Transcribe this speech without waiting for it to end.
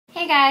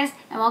guys,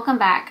 and welcome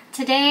back.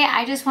 Today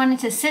I just wanted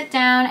to sit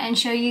down and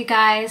show you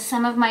guys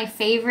some of my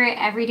favorite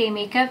everyday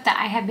makeup that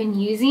I have been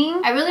using.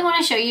 I really want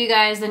to show you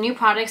guys the new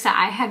products that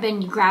I have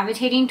been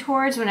gravitating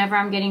towards whenever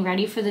I'm getting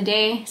ready for the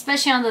day,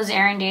 especially on those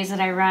errand days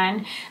that I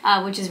run,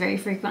 which is very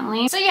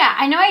frequently. So yeah,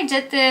 I know I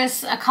did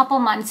this a couple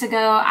months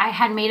ago. I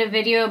had made a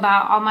video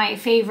about all my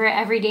favorite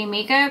everyday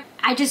makeup.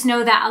 I just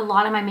know that a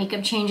lot of my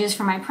makeup changes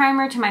from my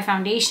primer to my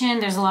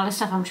foundation. There's a lot of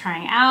stuff I'm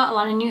trying out, a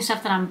lot of new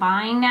stuff that I'm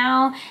buying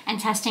now and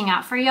testing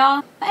out for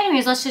y'all. But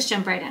anyways, let's just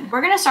jump right in.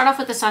 We're gonna start off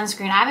with the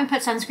sunscreen. I haven't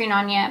put sunscreen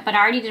on yet, but I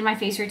already did my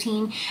face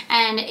routine,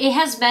 and it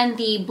has been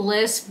the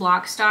Bliss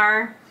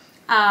Blockstar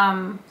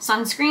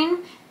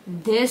sunscreen.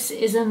 This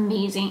is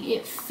amazing.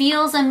 It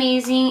feels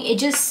amazing. It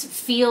just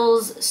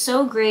feels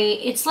so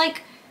great. It's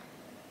like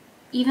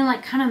even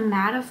like kind of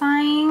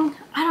mattifying.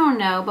 I don't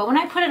know, but when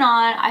I put it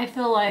on, I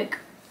feel like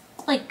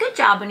good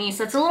job,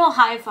 Anissa. It's a little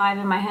high five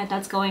in my head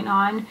that's going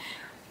on.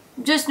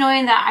 Just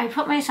knowing that I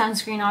put my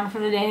sunscreen on for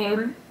the day.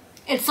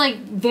 It's like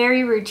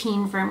very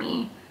routine for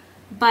me,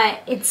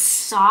 but it's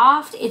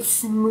soft, it's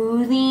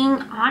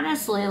smoothing.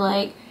 Honestly,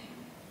 like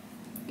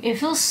it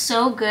feels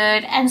so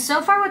good. And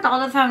so far with all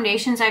the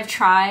foundations I've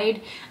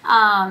tried,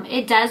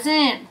 it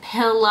doesn't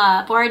pill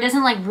up or it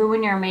doesn't like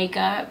ruin your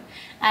makeup.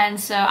 And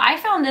so I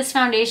found this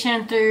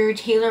foundation through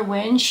Taylor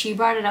Wynn. She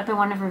brought it up in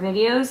one of her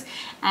videos,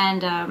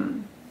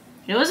 and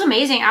it was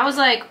amazing. I was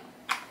like,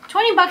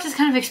 20 bucks is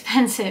kind of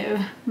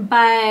expensive,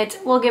 but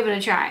we'll give it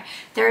a try.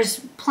 There's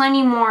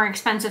plenty more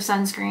expensive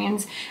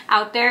sunscreens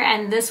out there,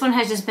 and this one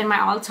has just been my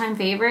all-time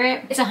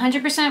favorite. It's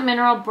 100%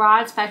 mineral,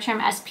 broad spectrum,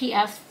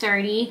 SPF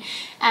 30,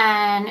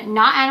 and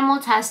not animal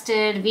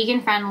tested,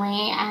 vegan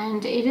friendly,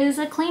 and it is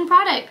a clean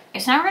product.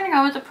 So now we're gonna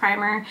go with the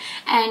primer,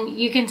 and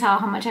you can tell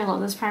how much I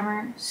love this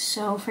primer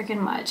so freaking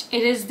much.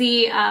 It is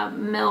the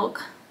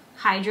Milk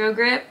Hydro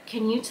Grip.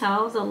 Can you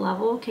tell the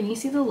level? Can you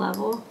see the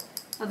level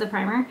of the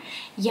primer?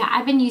 Yeah,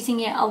 I've been using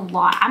it a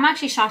lot. I'm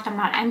actually shocked I'm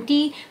not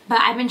empty,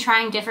 but I've been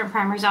trying different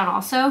primers out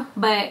also,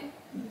 but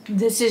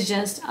this is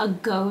just a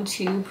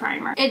go-to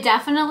primer. It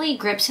definitely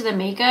grips to the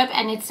makeup,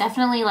 and it's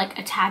definitely like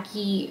a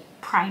tacky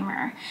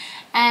primer.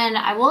 And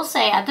I will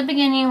say at the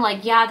beginning,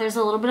 like, yeah, there's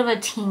a little bit of a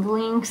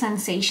tingling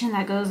sensation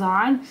that goes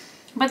on,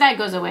 but that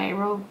goes away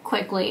real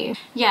quickly.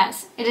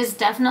 Yes, it is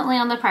definitely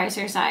on the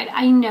pricier side,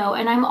 I know,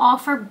 and I'm all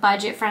for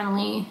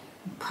budget-friendly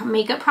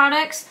makeup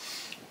products,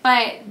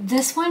 but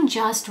this one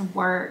just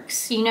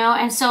works, you know?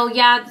 And so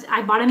yeah,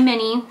 I bought a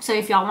mini. So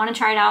if y'all want to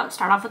try it out,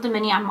 start off with the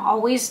mini. I'm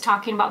always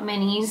talking about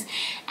minis,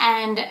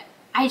 and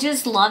I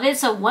just love it.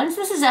 So once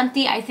this is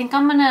empty, I think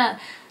I'm gonna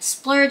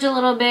splurge a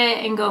little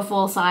bit and go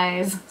full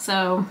size.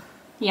 So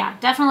yeah,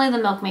 definitely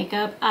the Milk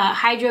Makeup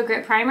Hydro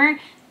Grip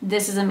Primer.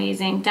 This is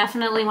amazing.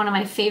 Definitely one of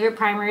my favorite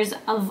primers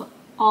of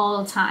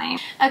all time.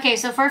 Okay,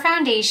 so for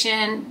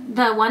foundation,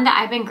 the one that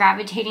I've been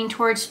gravitating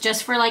towards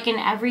just for like an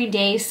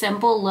everyday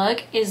simple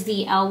look is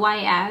the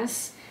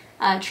LYS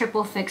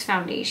Triple Fix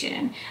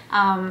Foundation.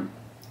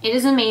 It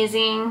is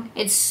amazing.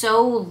 It's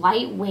so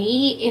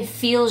lightweight. It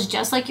feels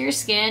just like your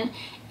skin,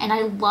 and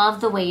I love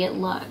the way it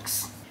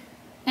looks.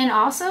 And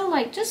also,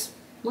 like, just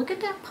look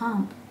at that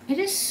pump. It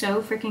is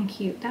so freaking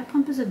cute. That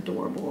pump is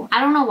adorable.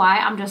 I don't know why,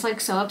 I'm just like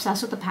so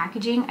obsessed with the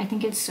packaging. I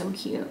think it's so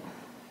cute.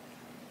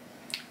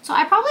 So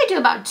I probably do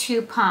about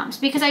 2 pumps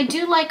because I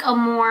do like a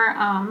more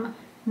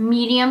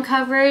medium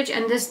coverage,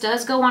 and this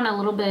does go on a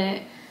little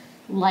bit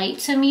light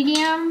to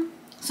medium.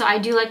 So I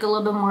do like a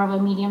little bit more of a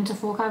medium to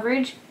full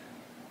coverage.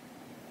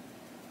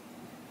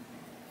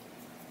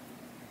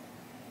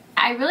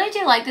 I really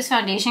do like this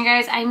foundation,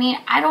 guys. I mean,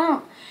 I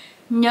don't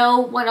know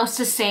what else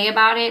to say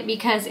about it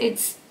because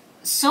it's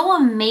so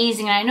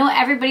amazing. And I know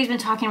everybody's been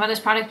talking about this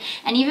product,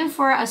 and even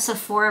for a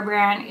Sephora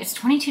brand, it's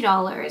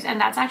 $22, and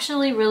that's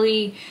actually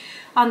really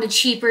on the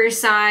cheaper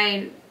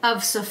side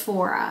of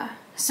Sephora.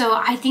 So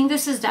I think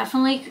this is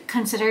definitely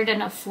considered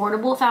an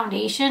affordable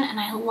foundation, and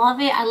I love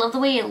it. I love the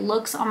way it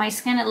looks on my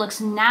skin. It looks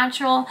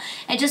natural.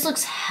 It just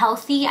looks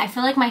healthy. I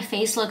feel like my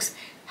face looks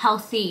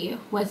healthy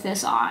with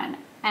this on,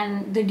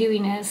 and the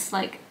dewiness,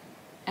 like,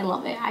 I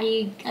love it.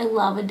 I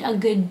love a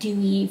good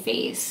dewy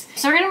face.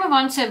 So we're gonna move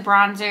on to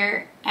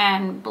bronzer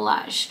and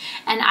blush,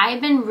 and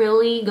I've been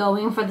really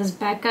going for this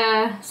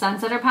Becca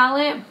Sunsetter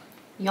palette.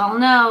 Y'all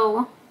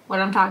know what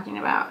I'm talking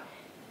about.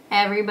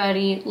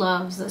 Everybody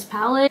loves this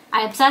palette.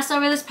 I obsessed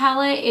over this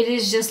palette. It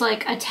is just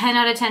like a 10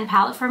 out of 10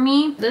 palette for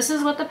me. This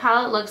is what the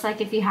palette looks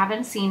like if you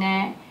haven't seen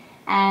it.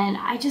 And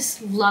I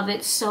just love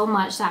it so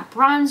much. That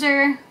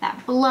bronzer,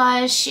 that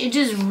blush, it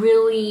just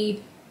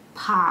really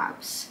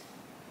pops.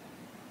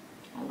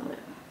 I love it.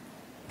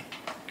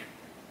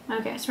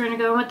 Okay, so we're gonna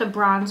go in with the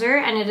bronzer,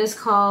 and it is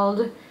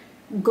called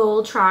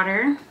Gold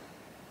Trotter.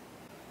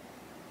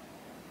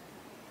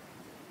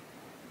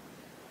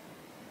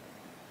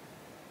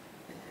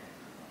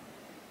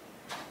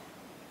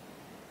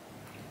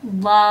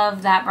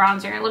 Love that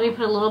bronzer. Let me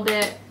put a little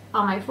bit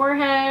on my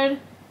forehead.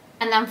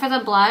 And then for the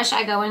blush,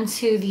 I go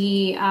into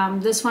the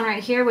this one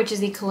right here, which is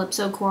the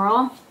Calypso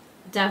Coral.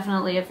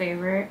 Definitely a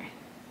favorite.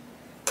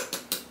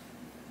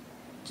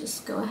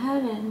 Just go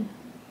ahead and,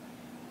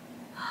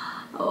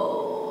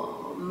 oh,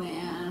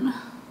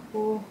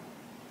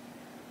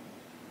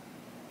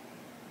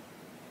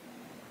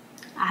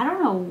 I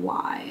don't know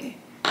why.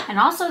 And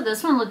also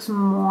this one looks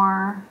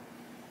more,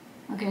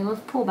 okay,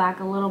 let's pull back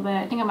a little bit.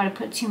 I think I might have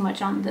put too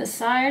much on this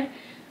side.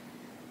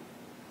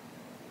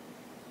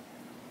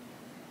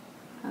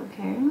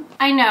 Okay.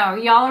 I know,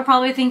 y'all are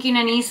probably thinking,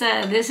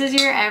 Anissa, this is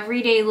your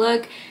everyday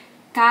look.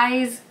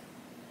 Guys,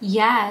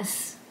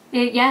 yes.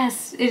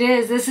 Yes, it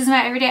is. This is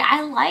my everyday.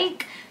 I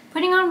like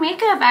putting on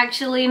makeup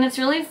actually, and it's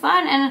really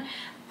fun. And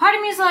part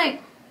of me is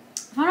like,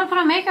 if I'm gonna put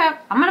on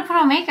makeup, I'm gonna put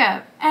on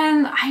makeup.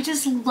 And I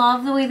just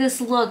love the way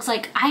this looks.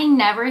 Like, I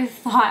never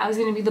thought I was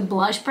gonna be the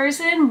blush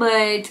person,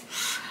 but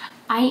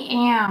I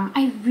am.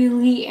 I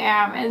really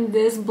am. And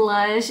this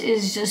blush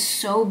is just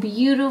so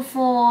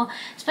beautiful,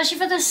 especially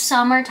for the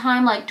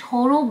summertime, like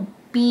total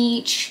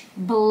beach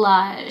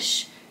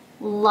blush.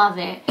 Love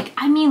it. Like,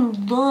 I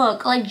mean,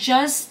 look, like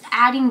just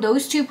adding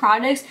those two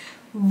products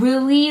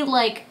really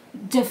like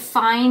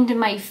defined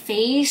my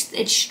face.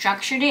 It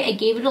structured it. It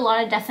gave it a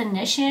lot of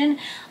definition.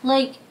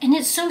 Like, and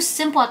it's so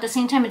simple at the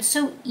same time. It's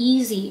so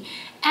easy.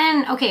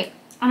 And okay,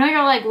 I know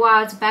you're like,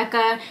 wow, it's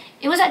Becca.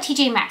 It was at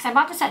TJ Maxx. I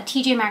bought this at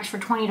TJ Maxx for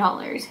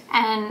 $20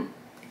 and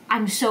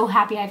I'm so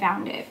happy I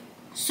found it.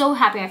 So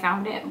happy I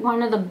found it.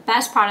 One of the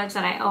best products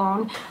that I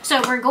own.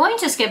 So we're going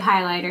to skip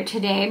highlighter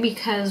today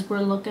because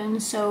we're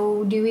looking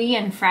so dewy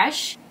and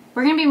fresh.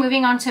 We're going to be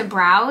moving on to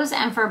brows,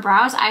 and for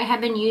brows I have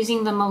been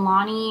using the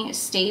Milani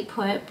Stay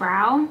Put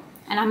Brow,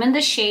 and I'm in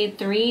the shade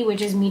 3,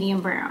 which is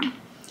medium brown.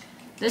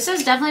 This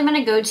has definitely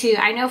been a go-to.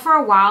 I know for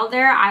a while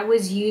there I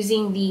was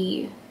using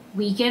the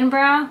Weekend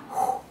Brow.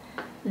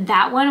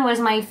 That one was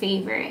my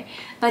favorite,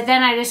 but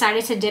then I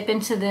decided to dip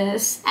into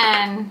this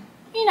and,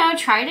 you know,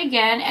 try it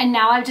again, and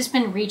now I've just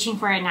been reaching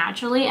for it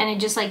naturally, and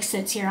it just like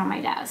sits here on my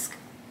desk.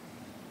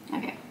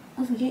 Okay,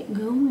 let's get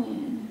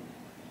going.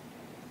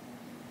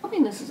 I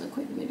think this is a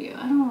quick video.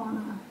 I don't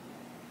want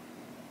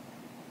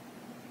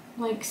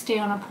to like stay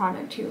on a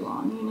product too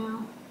long, you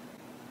know,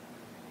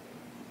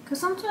 because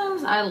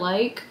sometimes I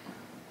like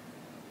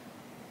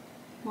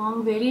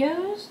long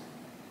videos.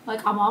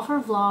 Like, I'm all for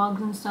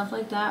vlogs and stuff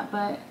like that,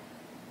 but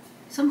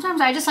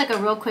sometimes I just like a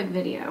real quick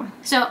video.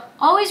 So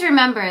always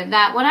remember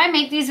that when I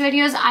make these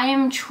videos, I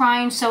am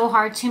trying so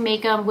hard to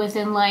make them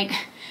within like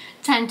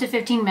 10 to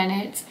 15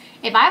 minutes.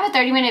 If I have a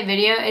 30-minute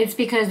video, it's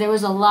because there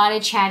was a lot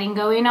of chatting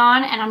going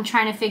on and I'm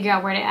trying to figure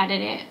out where to edit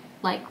it.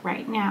 Like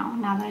right now,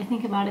 now that I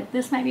think about it,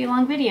 this might be a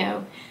long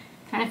video.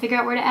 Trying to figure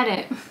out where to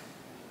edit.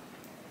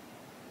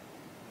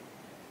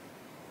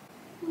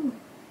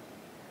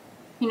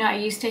 You know, I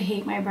used to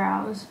hate my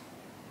brows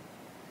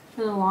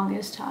for the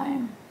longest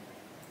time.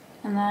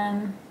 And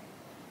then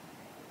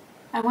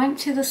I went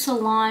to the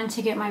salon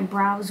to get my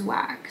brows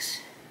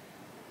waxed.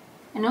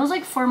 And it was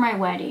like for my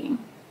wedding,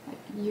 like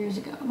years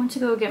ago. I went to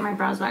go get my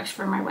brows waxed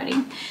for my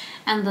wedding.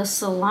 And the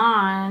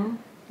salon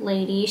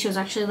lady, she was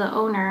actually the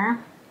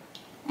owner,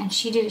 and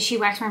she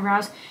waxed my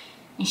brows,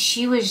 and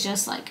she was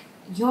just like,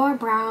 your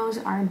brows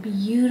are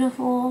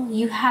beautiful.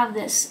 You have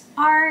this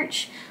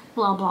arch,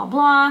 blah, blah,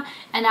 blah.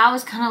 And I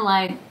was kind of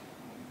like,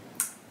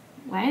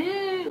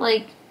 what?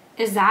 Like,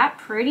 is that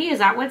pretty? Is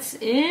that what's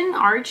in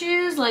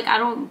arches? Like, I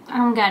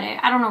don't get it.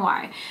 I don't know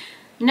why.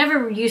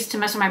 Never used to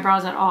mess with my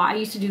brows at all. I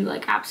used to do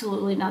like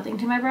absolutely nothing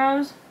to my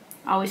brows.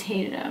 I always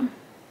hated them.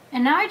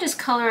 And now I just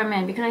color them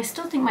in because I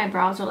still think my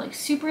brows are like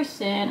super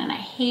thin and I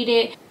hate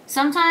it.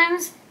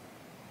 Sometimes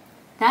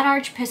that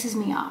arch pisses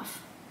me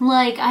off.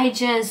 Like, I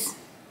just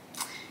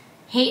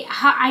hate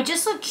how I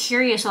just look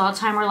curious all the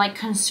time, or like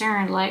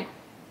concerned, like,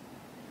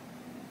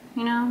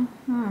 you know,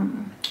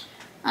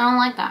 I don't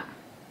like that.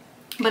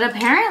 But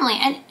apparently,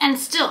 and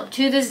still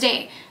to this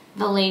day,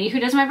 the lady who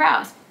does my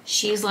brows,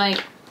 she's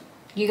like,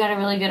 you got a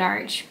really good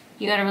arch.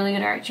 You got a really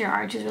good arch. Your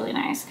arch is really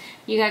nice.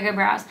 You got good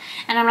brows.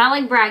 And I'm not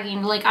like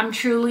bragging. Like, I'm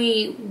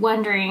truly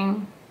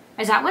wondering,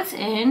 is that what's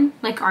in?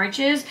 Like,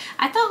 arches?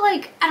 I thought,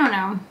 like, I don't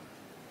know.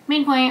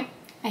 Main point,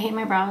 I hate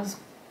my brows.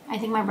 I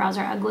think my brows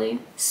are ugly.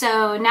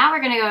 So now we're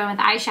going to go in with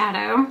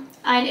eyeshadow.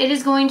 And it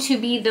is going to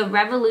be the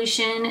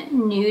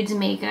Revolution Nudes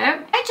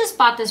Makeup. I just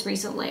bought this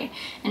recently.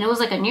 And it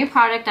was like a new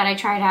product that I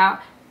tried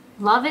out.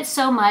 Love it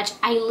so much.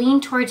 I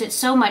lean towards it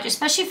so much,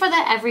 especially for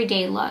the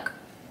everyday look.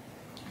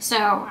 So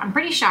I'm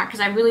pretty shocked because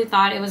I really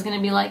thought it was going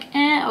to be like,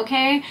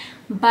 okay.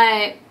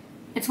 But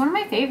it's one of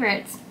my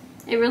favorites.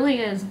 It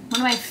really is.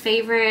 One of my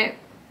favorite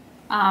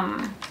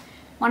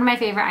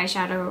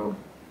eyeshadow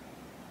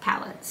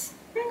palettes.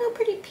 I'm gonna go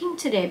pretty pink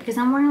today because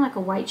I'm wearing like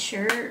a white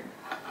shirt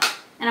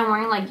and I'm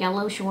wearing like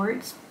yellow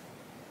shorts.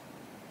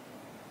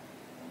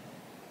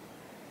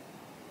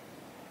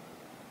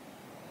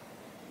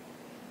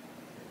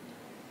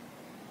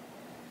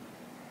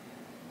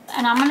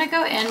 And I'm gonna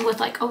go in with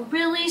like a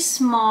really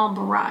small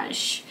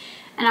brush.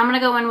 And I'm gonna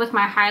go in with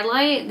my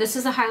highlight. This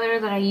is a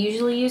highlighter that I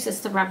usually use.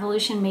 It's the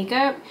Revolution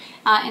Makeup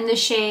in the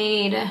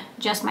shade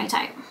Just My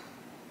Type.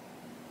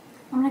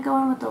 I'm gonna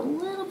go in with a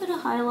little bit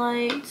of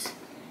highlight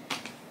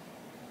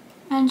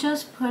and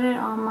just put it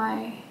on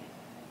my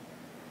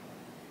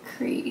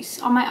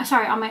crease, on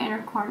my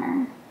inner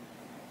corner.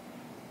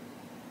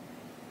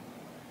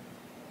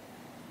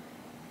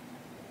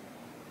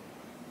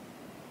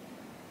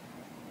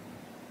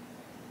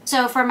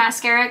 So for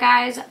mascara,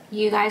 guys,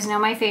 you guys know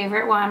my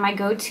favorite one, my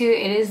go-to.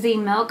 It is the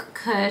Milk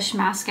Kush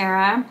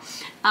mascara.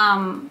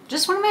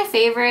 Just one of my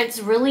favorites.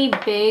 Really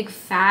big,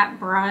 fat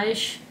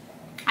brush.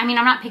 I mean,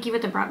 I'm not picky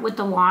with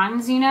the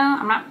wands, you know.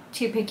 I'm not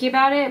too picky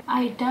about it.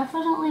 I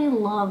definitely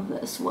love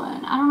this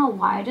one. I don't know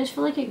why. I just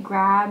feel like it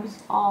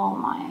grabs all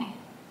my...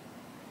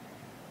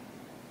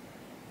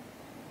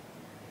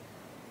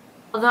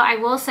 Although I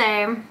will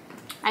say,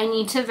 I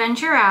need to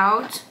venture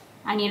out.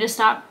 I need to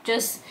stop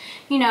just,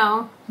 you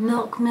know,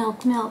 milk.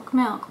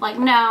 Like,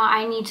 no,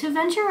 I need to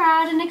venture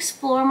out and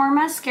explore more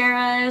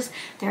mascaras.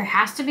 There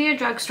has to be a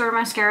drugstore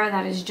mascara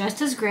that is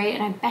just as great,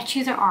 and I bet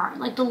you there are.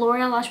 Like, the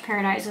L'Oreal Lush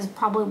Paradise is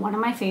probably one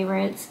of my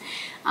favorites.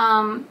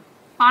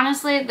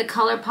 Honestly, the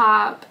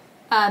ColourPop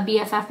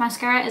BFF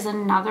mascara is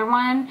another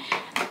one.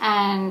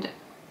 And,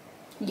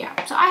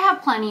 yeah, so I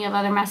have plenty of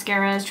other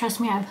mascaras. Trust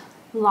me, I have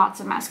lots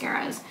of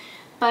mascaras.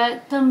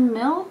 But the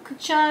Milk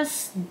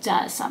just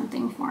does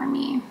something for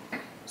me.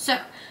 So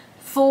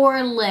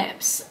for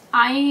lips,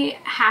 I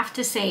have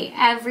to say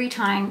every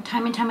time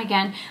and time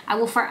again, I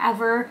will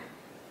forever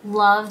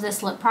love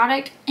this lip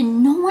product,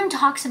 and no one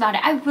talks about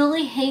it. I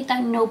really hate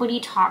that nobody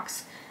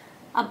talks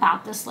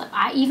about this lip.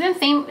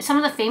 Some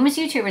of the famous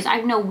YouTubers, I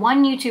know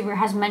one YouTuber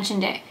has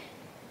mentioned it,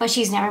 but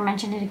she's never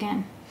mentioned it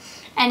again.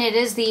 And it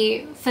is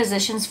the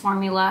Physicians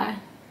Formula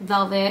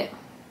Velvet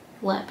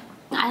Lip.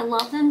 I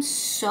love them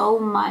so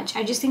much.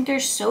 I just think they're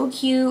so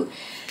cute.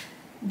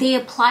 They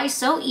apply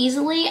so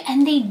easily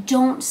and they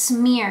don't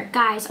smear.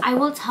 Guys, I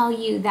will tell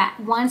you that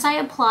once I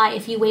apply,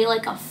 if you wait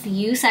like a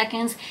few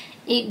seconds,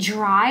 it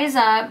dries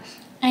up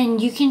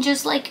and you can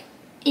just like,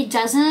 it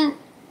doesn't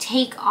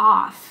take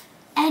off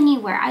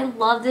anywhere. I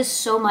love this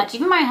so much.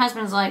 Even my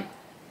husband's like,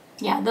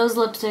 yeah, those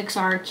lipsticks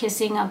are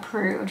kissing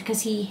approved,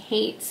 because he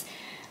hates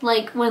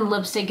like when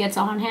lipstick gets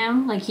on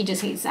him. Like, he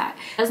just hates that.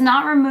 Does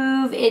not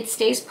remove, it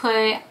stays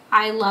put.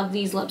 I love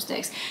these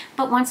lipsticks.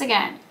 But once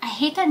again, I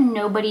hate that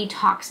nobody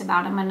talks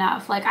about them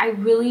enough. Like, I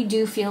really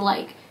do feel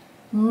like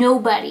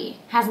nobody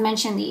has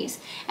mentioned these.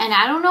 And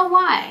I don't know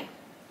why.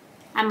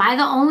 Am I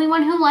the only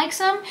one who likes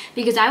them?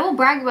 Because I will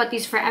brag about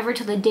these forever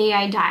till the day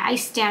I die. I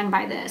stand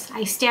by this.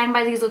 I stand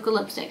by these liquid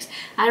lipsticks.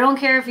 I don't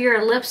care if you're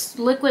a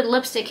liquid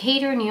lipstick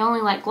hater and you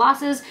only like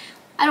glosses.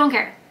 I don't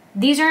care.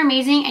 These are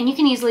amazing, and you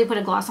can easily put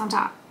a gloss on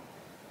top.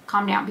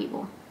 Calm down,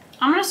 people.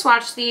 I'm gonna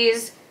swatch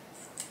these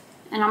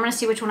and I'm gonna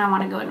see which one I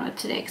want to go in with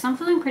today, because I'm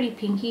feeling pretty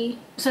pinky.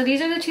 So these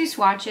are the two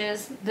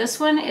swatches. This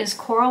one is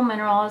Coral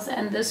Minerals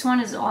and this one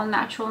is All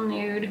Natural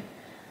Nude.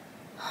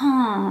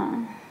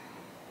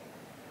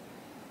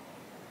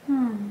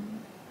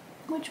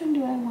 Which one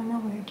do I want to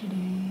wear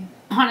today?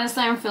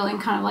 Honestly, I'm feeling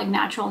kind of like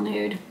Natural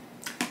Nude.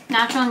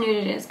 Natural Nude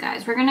it is,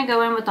 guys. We're gonna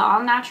go in with the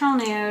All Natural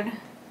Nude.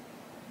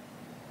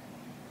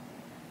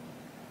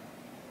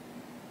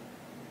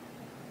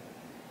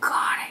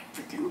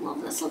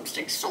 Love this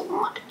lipstick so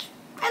much.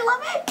 I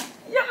love it.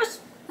 Yes,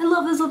 I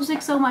love this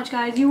lipstick so much,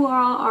 guys. You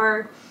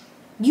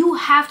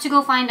have to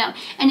go find them.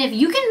 And if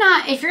you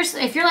cannot, if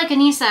you're like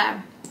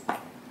Anissa,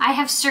 I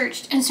have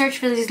searched and searched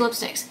for these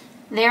lipsticks.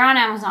 They're on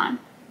Amazon.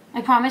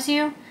 I promise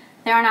you,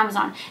 they're on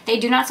Amazon. They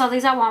do not sell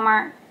these at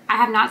Walmart. I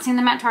have not seen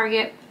them at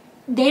Target.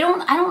 I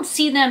don't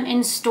see them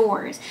in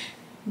stores.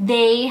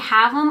 They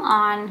have them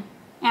on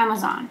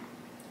Amazon.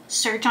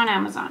 Search on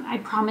Amazon. I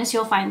promise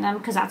you'll find them,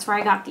 because that's where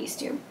I got these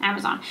two,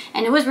 Amazon.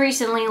 And it was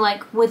recently,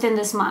 like within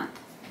this month.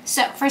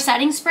 So for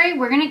setting spray,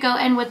 we're gonna go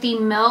in with the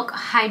Milk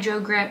Hydro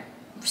Grip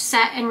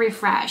Set and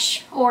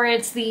Refresh, or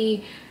it's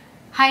the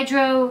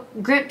Hydro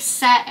Grip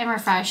Set and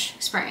Refresh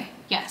spray.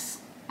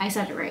 Yes, I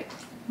said it right.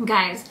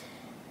 Guys,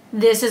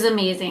 this is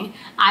amazing.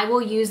 I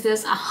will use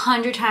this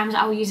 100 times.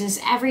 I will use this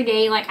every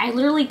day. Like, I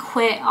literally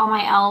quit on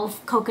my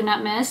e.l.f.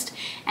 coconut mist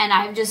and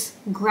I've just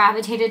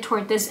gravitated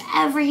toward this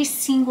every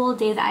single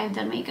day that I've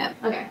done makeup.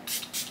 Okay.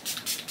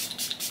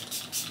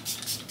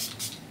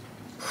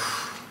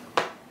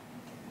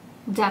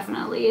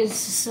 Definitely is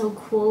so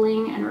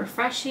cooling and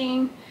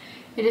refreshing.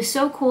 It is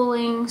so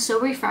cooling, so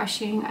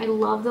refreshing. I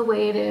love the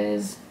way it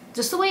is.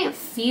 Just the way it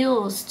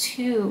feels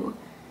too.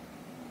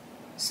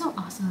 So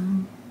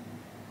awesome.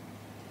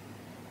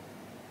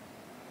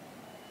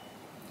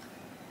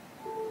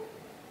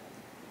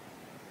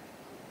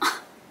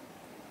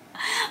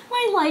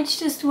 My lights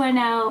just went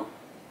out.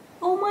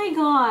 Oh my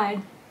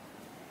god.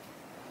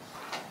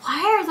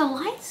 Why are the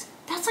lights?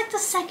 That's like the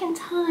second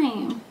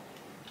time.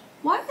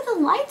 Why are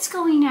the lights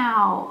going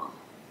out?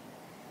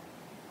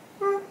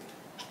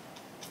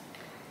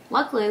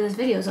 Luckily, this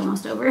video is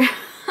almost over.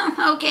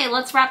 Okay,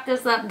 let's wrap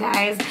this up,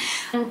 guys.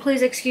 And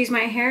please excuse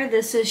my hair.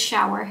 This is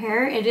shower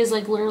hair. It is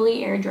like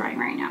literally air drying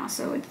right now,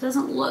 so it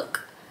doesn't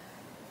look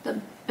the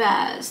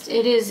best.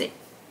 It is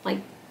like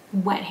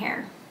wet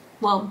hair.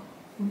 Well,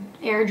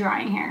 air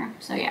drying hair.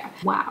 So yeah.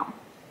 Wow.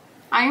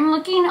 I'm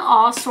looking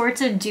all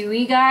sorts of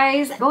dewy,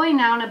 guys. Going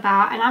out and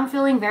about, and I'm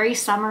feeling very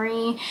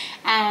summery,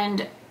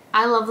 and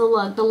I love the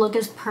look. The look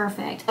is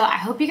perfect. So I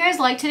hope you guys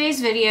liked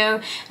today's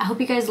video. I hope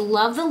you guys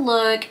love the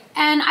look,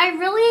 and I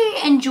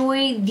really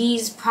enjoy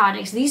these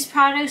products. These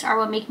products are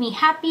what make me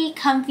happy,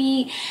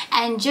 comfy,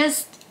 and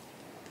just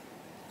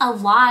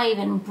alive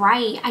and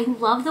bright. I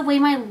love the way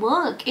my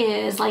look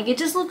is. Like, it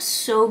just looks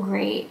so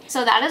great.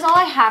 So that is all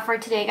I have for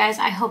today, guys.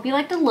 I hope you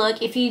like the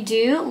look. If you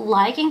do,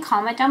 like and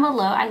comment down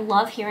below. I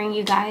love hearing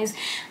you guys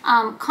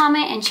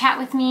comment and chat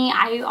with me.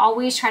 I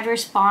always try to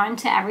respond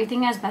to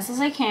everything as best as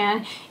I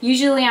can.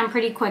 Usually I'm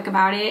pretty quick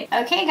about it.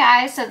 Okay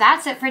guys, so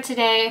that's it for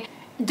today.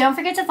 Don't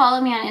forget to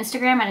follow me on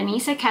Instagram at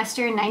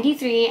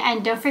AnisaKester93,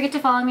 and don't forget to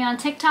follow me on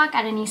TikTok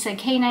at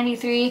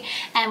AnisaK93.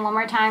 And one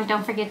more time,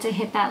 don't forget to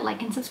hit that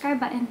like and subscribe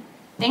button.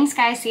 Thanks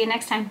guys, see you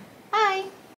next time. Bye!